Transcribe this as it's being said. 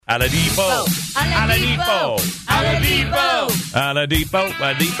Aladipo. Aladipo. Aladipo. Aladipo.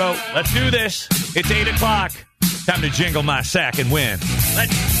 Aladipo. Let's do this. It's 8 o'clock. Time to jingle my sack and win.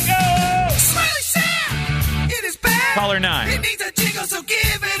 Let's go. Smiley Sam, it is back. Caller 9. It needs a jingle, so give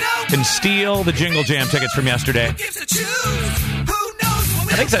it up. Can steal the Jingle Jam tickets from yesterday. Who gives a choose? Who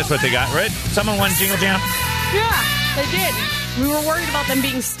knows? I think that's what they got, right? Someone won Jingle Jam? Yeah, they did. We were worried about them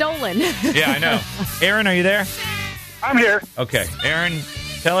being stolen. Yeah, I know. Aaron, are you there? I'm here. Okay. Aaron,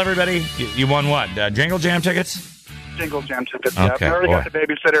 tell everybody you won what? Jingle Jam tickets? Jingle Jam tickets. Okay, I already boy. got the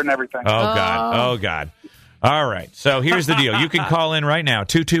babysitter and everything. Oh, God. Oh, God. All right. So here's the deal. You can call in right now,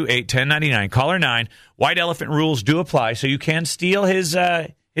 228-1099. Caller 9. White Elephant rules do apply, so you can steal his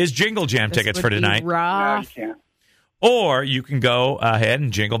Jingle Jam tickets for tonight. No, you Rough. can't. Or you can go ahead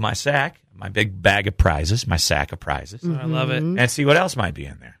and jingle my sack, my big bag of prizes, my sack of prizes, I love it. and see what else might be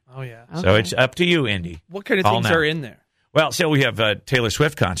in there. Oh, yeah. So it's up to you, Indy. What kind of Call things now. are in there? Well, so we have Taylor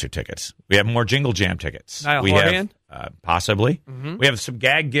Swift concert tickets. We have more Jingle Jam tickets. Niall we Horan? have possibly. We have some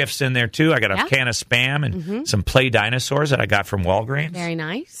gag gifts in there too. I got a can of Spam and some Play Dinosaurs that I got from Walgreens. Very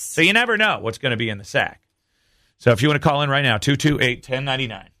nice. So you never know what's going to be in the sack. So if you want to call in right now,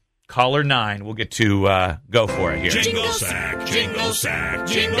 228-1099. Caller 9 will get to go for it here. Jingle sack, jingle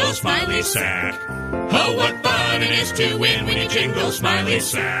smiley sack. Oh, what fun it is to win when you jingle smiley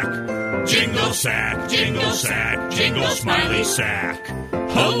sack. Jingle sack, jingle smiley sack.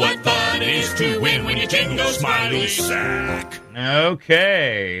 Oh, what fun it is to win when you jingle smiley sack.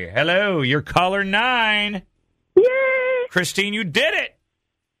 Okay. Hello, you're caller 9. Yay! Christine, you did it.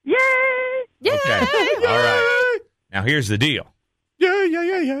 Yay! Yay! Okay. All right. Now here's the deal.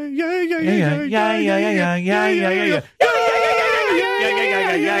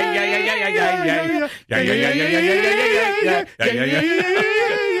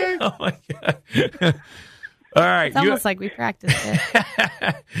 Oh my God. All right. It's almost like we practiced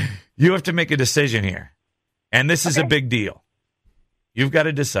it. You have to make a decision here. And this is a big deal. You've got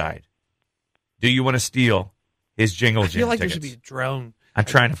to decide. Do you want to steal his Jingle I Jam feel like tickets? there should be a drone. I'm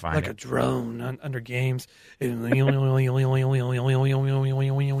trying to find Like a it. drone under games. I think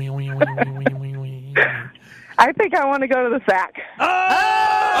I want to go to the sack.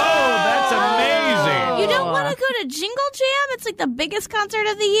 Oh, that's amazing. You don't want to go to Jingle Jam? It's like the biggest concert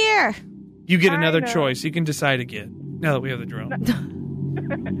of the year. You get I another know. choice. You can decide again. Now that we have the drone.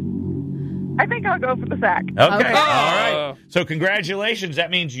 I think I'll go for the sack. Okay. Okay. All right. So congratulations. That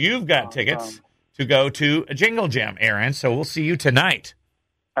means you've got tickets to go to a Jingle Jam, Aaron. So we'll see you tonight.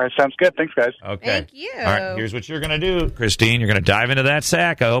 All right, sounds good. Thanks, guys. Okay. Thank you. All right. Here's what you're going to do, Christine. You're going to dive into that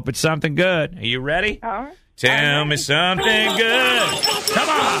sack. I hope it's something good. Are you ready? All right. Tell me something good. Come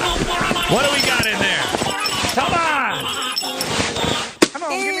on. What do we got in there? Come on. Come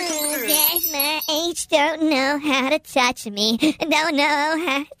on, give me some food. Guys my age don't know how to touch me. Don't know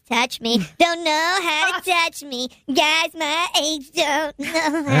how to touch me. Don't know how to touch me. Guys my age don't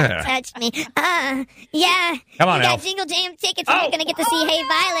know how to touch me. Yeah. Come on, You got Elf. Jingle Jam tickets and you're going to get to see Hey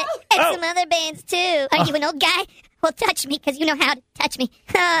Violet and some other bands too. Are you an old guy? Well, touch me because you know how to touch me.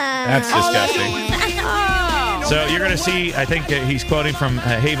 That's disgusting. So you're going to see, I think he's quoting from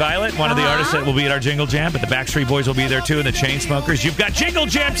Hey Violet, one of the artists that will be at our Jingle Jam, but the Backstreet Boys will be there too, and the Chainsmokers. You've got Jingle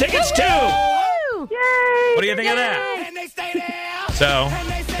Jam tickets too. Yay! What do you think of that? And they stay there. So,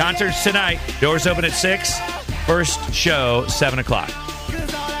 concerts tonight. Doors open at 6. First show, 7 o'clock.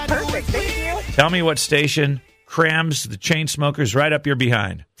 Perfect. Thank you. Tell me what station crams the Chainsmokers right up your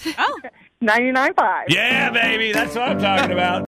behind. 99.5. Yeah, baby. That's what I'm talking about.